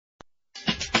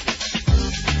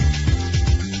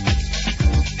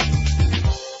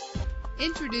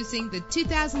Introducing the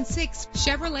 2006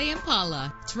 Chevrolet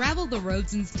Impala. Travel the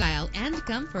roads in style and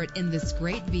comfort in this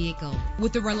great vehicle.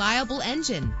 With a reliable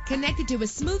engine connected to a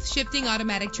smooth shifting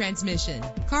automatic transmission,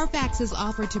 Carfax is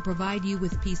offered to provide you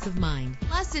with peace of mind.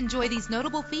 Plus, enjoy these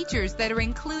notable features that are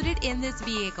included in this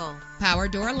vehicle: power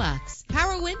door locks,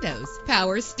 power windows,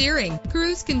 power steering,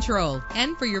 cruise control.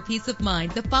 And for your peace of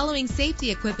mind, the following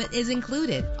safety equipment is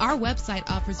included. Our website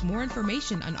offers more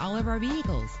information on all of our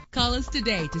vehicles. Call us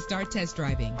today to start test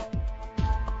driving.